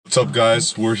What's up,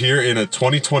 guys? We're here in a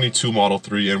 2022 Model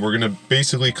 3 and we're going to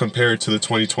basically compare it to the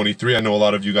 2023. I know a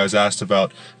lot of you guys asked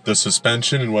about the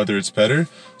suspension and whether it's better.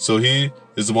 So he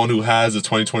is the one who has the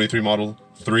 2023 Model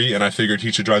 3 and I figured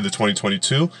he should drive the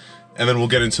 2022. And then we'll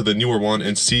get into the newer one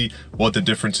and see what the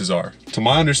differences are. To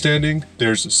my understanding,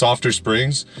 there's softer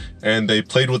springs and they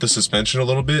played with the suspension a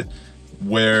little bit,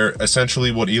 where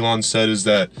essentially what Elon said is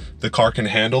that the car can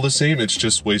handle the same, it's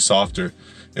just way softer.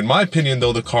 In my opinion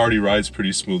though, the car already rides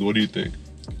pretty smooth. What do you think?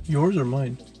 Yours or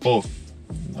mine? Both.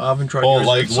 I haven't tried yours.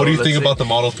 Like, what do you think about the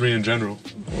Model 3 in general?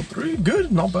 Model 3,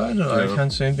 good, not bad. I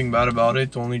can't say anything bad about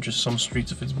it. Only just some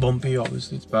streets, if it's bumpy,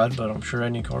 obviously it's bad, but I'm sure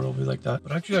any car will be like that.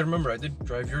 But actually, I remember I did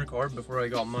drive your car before I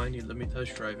got mine. You let me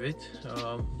test drive it,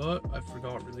 but I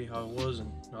forgot really how it was.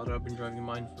 And now that I've been driving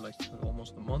mine for like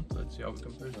almost a month, let's see how it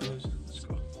compares to yours. Let's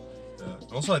go. Yeah.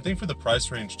 Also, I think for the price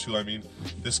range too, I mean,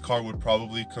 this car would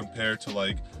probably compare to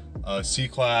like a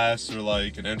C-Class or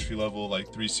like an entry-level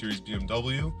like 3 Series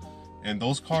BMW. And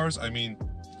those cars, I mean,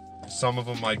 some of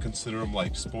them might consider them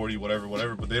like sporty,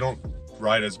 whatever, but they don't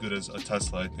ride as good as a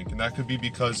Tesla, I think. And that could be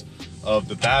because of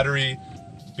the battery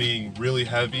being really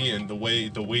heavy and the way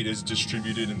the weight is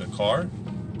distributed in the car.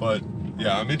 But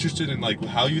yeah, I'm interested in like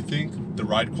how you think the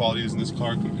ride quality is in this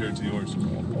car compared to yours.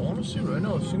 Honestly, right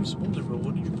now it seems smoother, but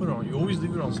what did you put on? You always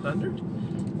leave it on standard?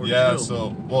 Or yeah, chill?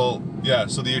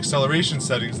 So the acceleration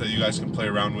settings that you guys can play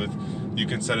around with, you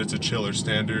can set it to chill or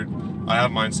standard. I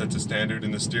have mine set to standard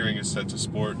and the steering is set to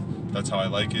sport. That's how I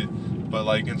like it. But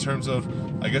like in terms of,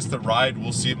 I guess the ride,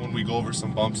 we'll see it when we go over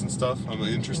some bumps and stuff. I'm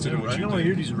interested in what you think. I don't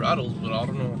hear these rattles, but I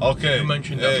don't know. Okay. You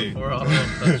mentioned that before. I don't know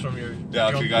if that's from your yeah,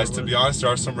 okay guys, to be honest, there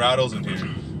are some rattles in here.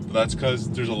 But that's because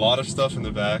there's a lot of stuff in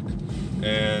the back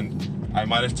and I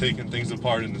might have taken things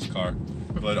apart in this car.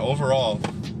 But overall,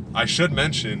 I should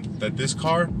mention that this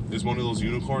car is one of those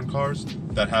unicorn cars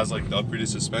that has like the upgraded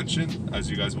suspension,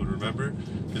 as you guys would remember.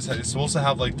 It's supposed to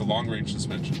have like the long range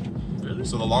suspension. Really?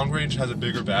 So the long range has a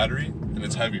bigger battery and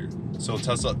it's heavier. So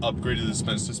Tesla upgraded the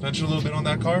suspension a little bit on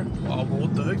that car. Wow, but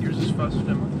what the heck? Yours is faster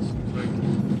than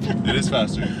mine. It is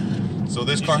faster. So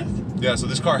this car, yeah, so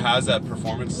this car has that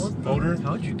performance motor.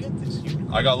 How'd you get this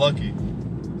unicorn? I got lucky.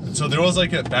 So there was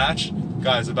like a batch,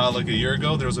 guys, about like a year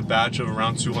ago, there was a batch of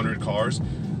around 200 cars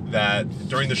that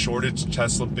during the shortage,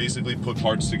 Tesla basically put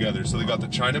parts together. So they got the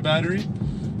China battery,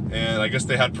 and I guess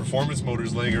they had performance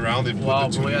motors laying around. They put the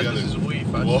two together. This is way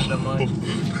faster than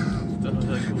mine. That was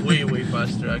like way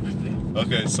faster actually.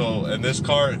 Okay, so and this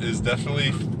car is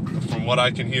definitely, from what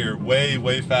I can hear,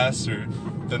 way faster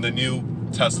than the new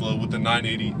Tesla with the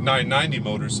 990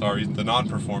 motor. Sorry, the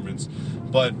non-performance.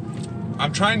 But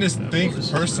I'm trying to think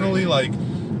personally, like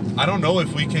I don't know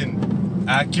if we can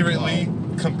accurately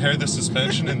compare the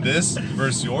suspension in this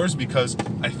versus yours, because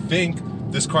I think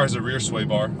this car has a rear sway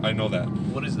bar. I know that.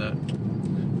 What is that?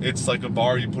 It's like a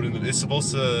bar you put in the, it's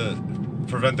supposed to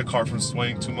prevent the car from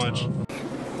swaying too much.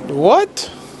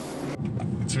 What?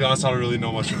 To be honest, I don't really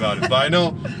know much about it, but I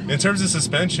know in terms of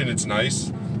suspension, it's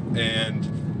nice. And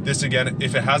this again,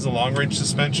 if it has a long range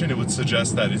suspension, it would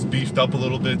suggest that it's beefed up a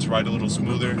little bit to ride a little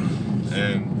smoother.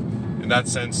 And in that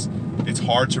sense, it's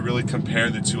hard to really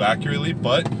compare the two accurately,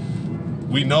 but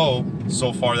we know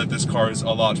so far that this car is a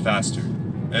lot faster.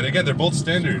 And again, they're both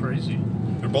standard. Crazy.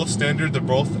 They're both standard, they're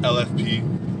both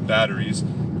LFP batteries.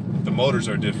 The motors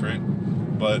are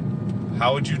different, but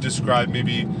how would you describe,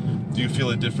 maybe, do you feel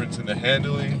a difference in the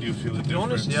handling? Do you feel a difference? To be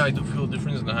honest, yeah, I do feel a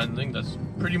difference in the handling. That's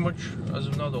pretty much, as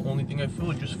of now, the only thing I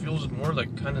feel. It just feels more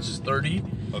like kind of sturdy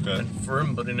and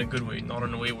firm, but in a good way, not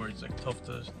in a way where it's like tough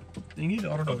to thingy.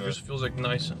 I don't know, it just feels like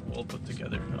nice and well put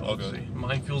together, obviously.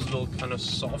 Mine feels a little kind of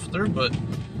softer, but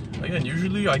again,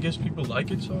 usually I guess people like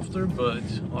it softer, but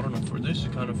I don't know, for this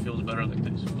it kind of feels better like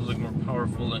this. It feels like more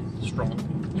powerful and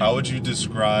strong. How would you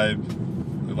describe,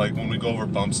 like when we go over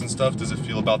bumps and stuff, does it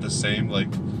feel about the same, like,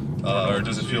 or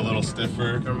does it feel a little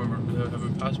stiffer? I can't remember, have we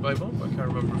passed by a bump? I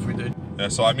can't remember if we did. Yeah,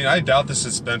 so I mean, I doubt the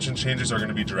suspension changes are going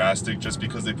to be drastic just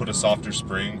because they put a softer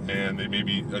spring and they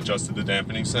maybe adjusted the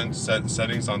dampening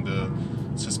settings on the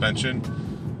suspension.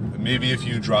 Maybe if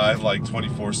you drive like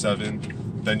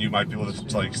 24/7, then you might be able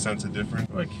to like sense a difference.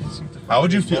 How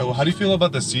would you feel? How do you feel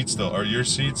about the seats though? Are your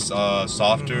seats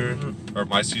softer, or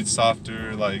my seats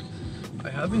softer? Like, I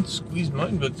haven't squeezed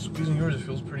mine, but squeezing yours, it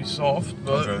feels pretty soft.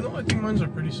 But no, I think mine's are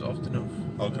pretty soft enough.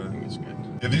 Okay. I think it's good.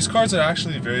 Yeah, these cars are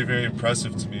actually very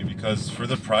impressive to me because for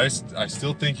the price, I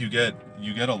still think you get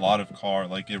you get a lot of car.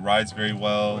 Like, it rides very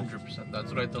well. 100%.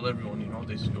 That's what I tell everyone. You know,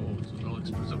 they say, oh, it's a little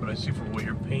expensive, but I see for what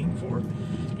you're paying for,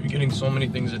 you're getting so many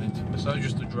things in it. Besides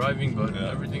just the driving, but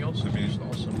everything else is just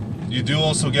awesome. You do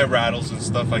also get rattles and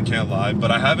stuff, I can't lie,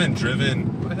 but I haven't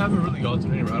driven. I haven't really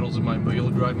gotten any rattles in mine, but you'll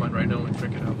drive mine right now and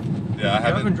check it out. Yeah, I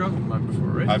haven't driven mine before,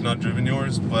 right? I've not driven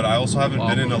yours, but I also haven't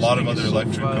been in a lot of other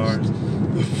electric cars.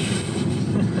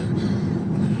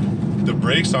 The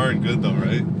brakes aren't good though,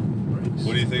 right?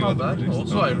 What do you think about the brakes?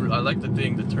 Also, I like the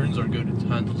thing. The turns are good. It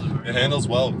handles it. It handles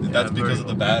well. That's because of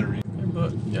the battery. Yeah,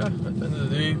 but yeah, at the end of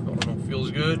the day, I don't know,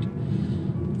 feels good.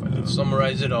 If I could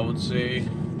summarize it, I would say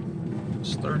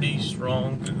sturdy,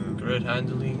 strong, good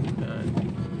handling,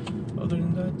 and other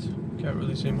than that, can't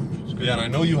really say much. It's good. Yeah, and I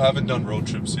know you haven't done road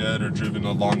trips yet or driven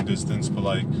a long distance, but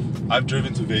like I've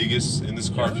driven to Vegas in this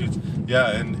car.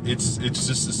 Yeah, and it's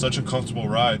just such a comfortable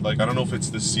ride. Like, I don't know if it's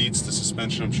the seats, the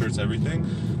suspension, I'm sure it's everything,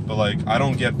 but like I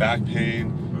don't get back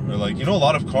pain or like, you know, a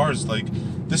lot of cars, like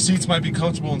the seats might be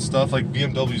comfortable and stuff, like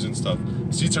BMWs and stuff.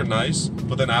 Seats are nice,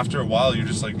 but then after a while you're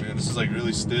just like, man, this is like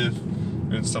really stiff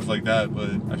and stuff like that.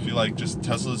 But I feel like just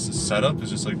Tesla's setup is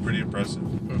just like pretty impressive.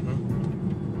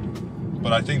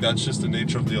 But I think that's just the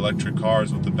nature of the electric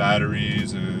cars with the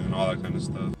batteries and all that kind of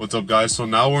stuff. What's up, guys? So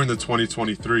now we're in the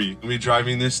 2023. I'm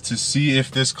driving this to see if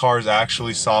this car is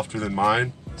actually softer than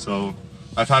mine. So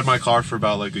I've had my car for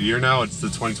about like a year now. It's the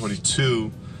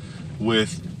 2022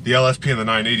 with the LFP and the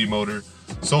 980 motor.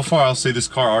 So far, I'll say this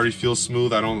car already feels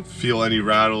smooth. I don't feel any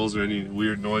rattles or any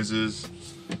weird noises.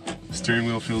 The steering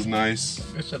wheel feels nice.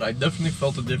 Like I said, I definitely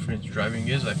felt a difference.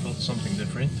 Driving I felt something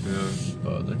different. Yeah.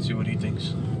 But let's see what he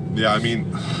thinks. Yeah, I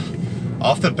mean,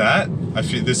 off the bat, I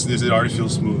feel it already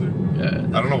feels smoother.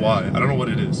 Yeah. I don't know why. I don't know what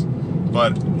it is.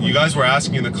 But you guys were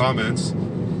asking in the comments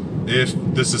if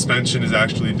the suspension is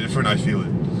actually different. I feel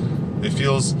it. It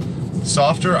feels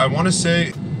softer. I want to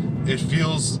say it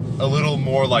feels a little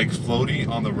more like floaty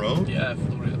on the road. Yeah,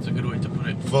 floaty. That's a good way to put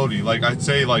it. Floaty. Like, I'd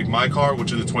say like my car,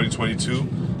 which is the 2022,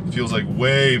 feels like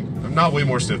not way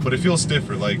more stiff, but it feels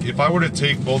stiffer. Like, if I were to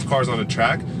take both cars on a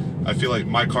track, I feel like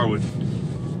my car would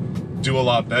do a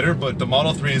lot better. But the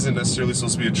Model 3 isn't necessarily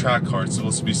supposed to be a track car. It's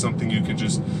supposed to be something you can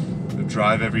just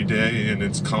drive every day, and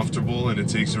it's comfortable, and it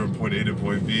takes you from point A to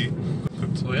point B.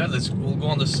 So yeah, we'll go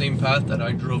on the same path that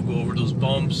I drove, go over those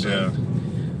bumps. Yeah.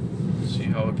 And see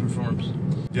how it performs.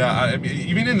 Yeah, I mean,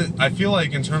 even I feel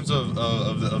like in terms of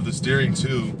the steering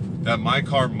too, that my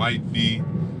car might be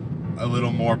a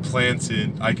little more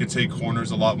planted. I could take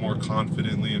corners a lot more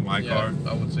confidently in my car.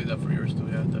 I would say that for yours too.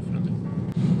 Yeah, definitely.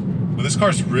 But this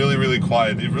car's really, really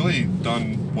quiet. They've really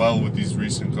done well with these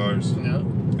recent cars. Yeah.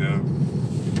 Yeah.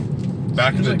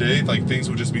 Back in the day, like, things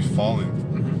would just be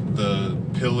falling. The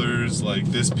pillars, like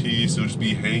this piece, it would just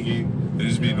be hanging. It'd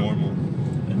just be normal.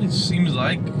 And it seems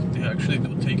like they actually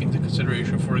do take into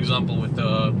consideration, for example, with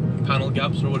the panel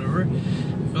gaps or whatever.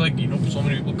 I feel like, you know, so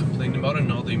many people complain about it,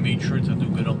 now they made sure to do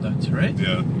good on that, right?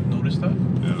 Yeah. You noticed that?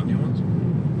 Yeah. New ones?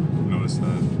 Noticed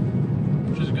that.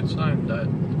 Which is a good sign, that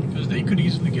because they could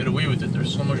easily get away with it.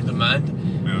 There's so much demand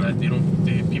that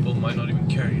people might not even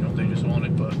care, you know, they just want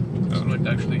it, but it's like they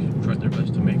actually tried their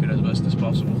best to make it as best as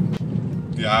possible.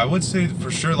 Yeah, I would say for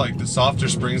sure, like, the softer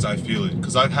springs, I feel it.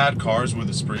 Because I've had cars where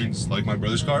the springs, like my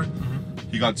brother's car,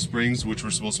 he got springs which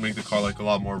were supposed to make the car like a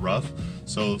lot more rough.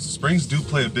 So springs do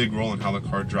play a big role in how the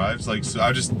car drives. Like, so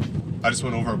I just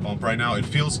went over a bump right now. It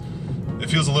feels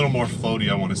a little more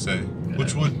floaty, I want to say,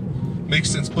 which would make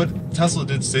sense. But Tesla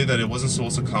did say that it wasn't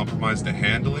supposed to compromise the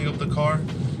handling of the car.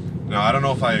 Now, I don't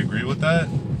know if I agree with that.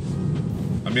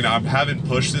 I mean, I haven't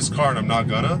pushed this car, and I'm not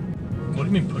gonna. What do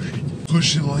you mean push it?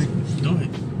 Push it like... Do it.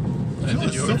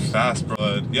 It's so fast, bro.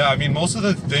 But yeah, I mean, most of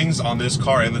the things on this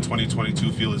car and the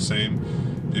 2022 feel the same.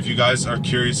 If you guys are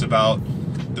curious about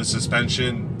the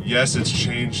suspension, yes, it's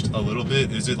changed a little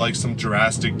bit. Is it like some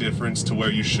drastic difference to where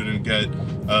you shouldn't get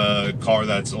a car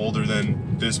that's older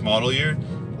than this model year?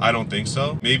 I don't think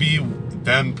so. Maybe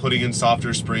them putting in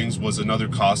softer springs was another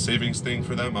cost savings thing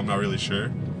for them. I'm not really sure.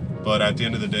 But at the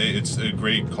end of the day, it's a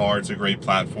great car. It's a great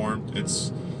platform.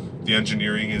 The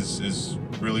engineering is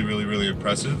really, really, really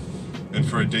impressive. And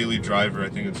for a daily driver, I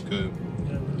think it's good.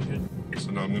 Yeah, really good.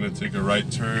 So now I'm gonna take a right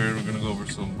turn. We're gonna go over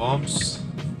some bumps.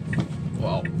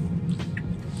 Wow.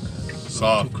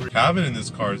 Soft. Cabin in this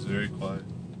car is very quiet.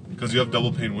 Because you have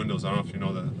double pane windows. I don't know if you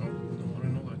know that. No, I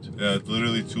didn't know that. Yeah, it's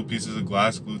literally two pieces of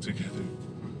glass glued together.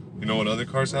 You know what other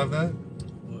cars have that?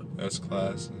 What? That's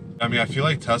class. I mean, I feel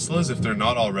like Teslas, if they're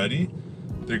not already,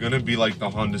 they're gonna be like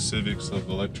the Honda Civics of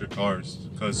electric cars.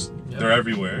 Because they're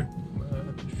everywhere.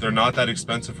 They're not that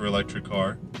expensive for an electric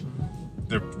car.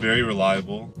 They're very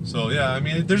reliable. So yeah, I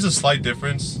mean, there's a slight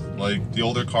difference. Like, the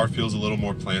older car feels a little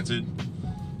more planted.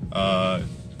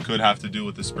 Could have to do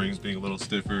with the springs being a little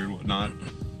stiffer and whatnot.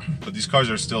 But these cars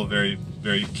are still very,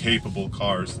 very capable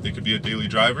cars. They could be a daily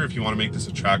driver. If you want to make this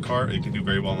a track car, it can do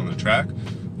very well on the track.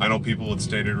 I know people with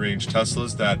standard range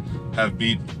Teslas that have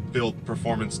built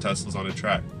performance Teslas on a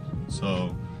track.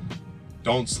 So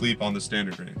don't sleep on the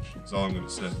standard range, that's all I'm gonna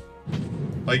say.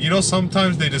 Like, you know,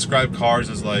 sometimes they describe cars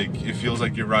as like, it feels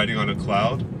like you're riding on a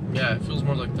cloud. Yeah, it feels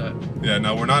more like that. Yeah,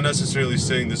 now we're not necessarily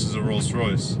saying this is a Rolls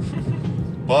Royce,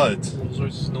 but... Rolls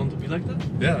Royce is known to be like that?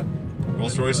 Yeah.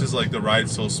 Rolls Royce is like the ride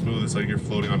so smooth, it's like you're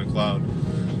floating on a cloud.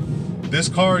 This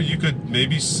car, you could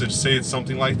maybe say it's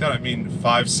something like that. I mean,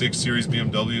 5, 6 Series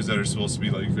BMWs that are supposed to be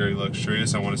like very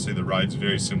luxurious, I want to say the ride's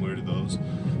very similar to those.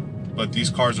 But these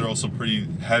cars are also pretty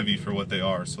heavy for what they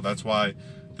are, so that's why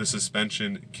the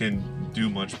suspension can do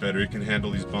much better. It can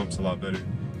handle these bumps a lot better.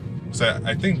 So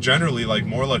I think generally, like,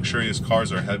 more luxurious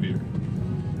cars are heavier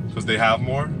because they have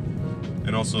more,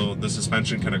 and also the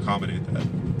suspension can accommodate that.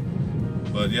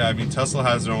 But yeah, I mean, Tesla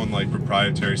has their own like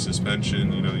proprietary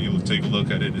suspension. You know, you take a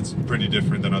look at it, it's pretty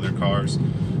different than other cars.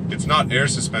 It's not air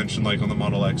suspension like on the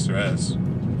Model X or S,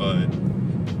 but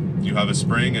you have a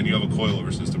spring and you have a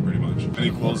coilover system pretty much. Any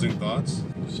closing thoughts?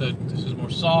 You said this is more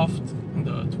soft, and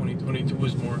the 2022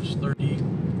 is more sturdy.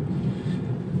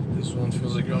 This one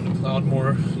feels like you're on the cloud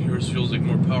more. Yours feels like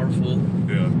more powerful.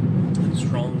 Yeah. And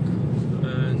strong.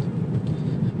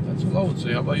 And that's all I would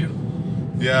say. How about you?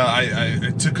 Yeah,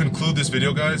 I to conclude this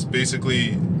video, guys,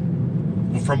 basically,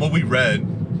 from what we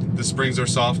read, the springs are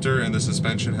softer and the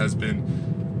suspension has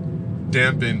been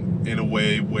dampened in a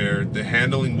way where the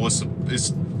handling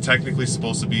is technically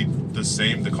supposed to be the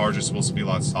same. The cars are supposed to be a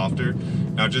lot softer.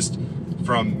 Now, just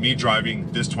from me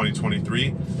driving this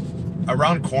 2023,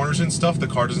 around corners and stuff, the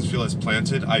car doesn't feel as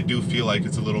planted. I do feel like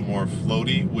it's a little more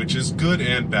floaty, which is good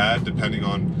and bad depending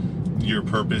on your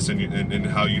purpose and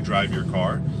how you drive your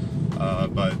car.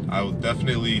 But I will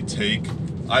definitely take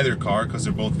either car because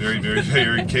they're both very, very,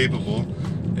 very capable.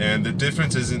 And the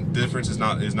difference is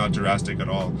not drastic at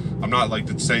all. I'm not like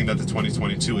saying that the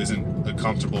 2022 isn't a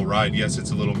comfortable ride. Yes,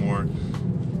 it's a little more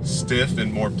stiff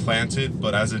and more planted,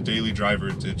 but as a daily driver,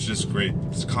 it's just great.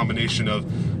 It's a combination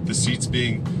of the seats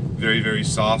being very, very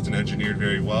soft and engineered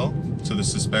very well, to the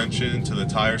suspension, to the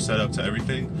tire setup, to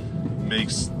everything,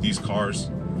 makes these cars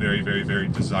very, very, very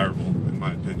desirable in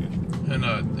my opinion. And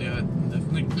yeah,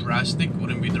 definitely drastic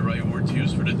wouldn't be the right word to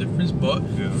use for the difference, but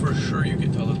yeah, for sure you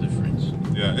can tell the difference.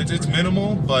 Yeah, it's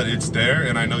minimal, but it's there,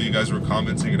 and I know you guys were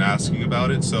commenting and asking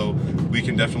about it, so we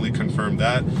can definitely confirm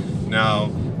that.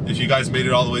 Now, if you guys made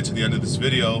it all the way to the end of this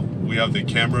video, we have the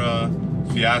camera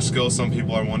fiasco. Some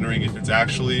people are wondering if it's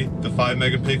actually the 5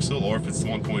 megapixel or if it's the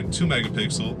 1.2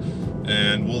 megapixel,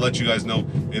 and we'll let you guys know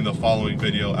in the following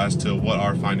video as to what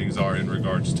our findings are in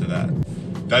regards to that.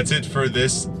 That's it for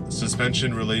this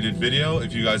suspension related video.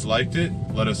 If you guys liked it,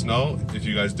 let us know. If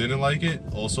you guys didn't like it,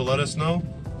 also let us know.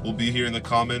 We'll be here in the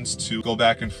comments to go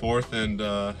back and forth and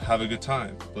have a good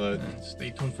time. But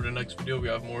stay tuned for the next video. We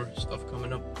have more stuff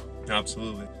coming up.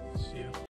 Absolutely. See ya.